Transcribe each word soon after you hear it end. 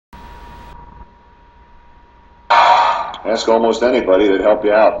Ask almost anybody that'd help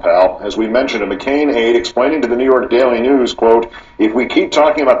you out, pal. As we mentioned, a McCain aide explaining to the New York Daily News, quote, "If we keep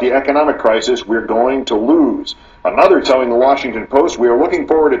talking about the economic crisis, we're going to lose." Another telling the Washington Post, "We are looking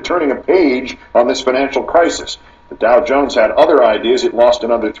forward to turning a page on this financial crisis." The Dow Jones had other ideas. It lost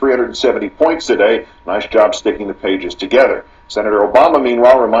another 370 points today. Nice job sticking the pages together. Senator Obama,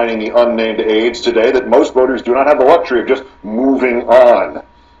 meanwhile, reminding the unnamed aides today that most voters do not have the luxury of just moving on.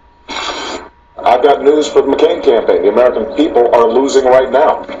 I've got news for the McCain campaign. The American people are losing right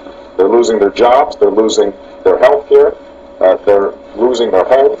now. They're losing their jobs. They're losing their health care. They're losing their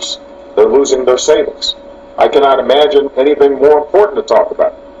homes. They're losing their savings. I cannot imagine anything more important to talk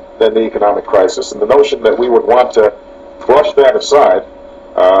about than the economic crisis, and the notion that we would want to brush that aside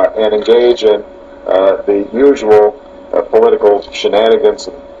and engage in the usual political shenanigans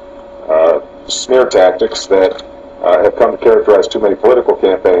and smear tactics that have come to characterize too many political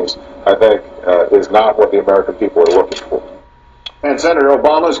campaigns, I think is not what the American people are looking for. And Senator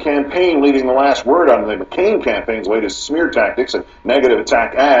Obama's campaign leading the last word on the McCain campaign's latest smear tactics and negative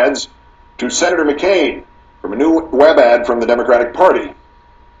attack ads to Senator McCain from a new web ad from the Democratic Party.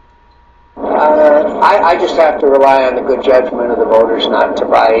 I just have to rely on the good judgment of the voters not to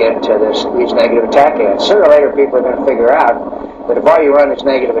buy into these negative attack ads. Sooner or later, people are going to figure out that if all you run is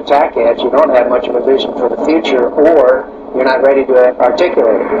negative attack ads, you don't have much of a vision for the future, or you're not ready to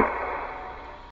articulate it.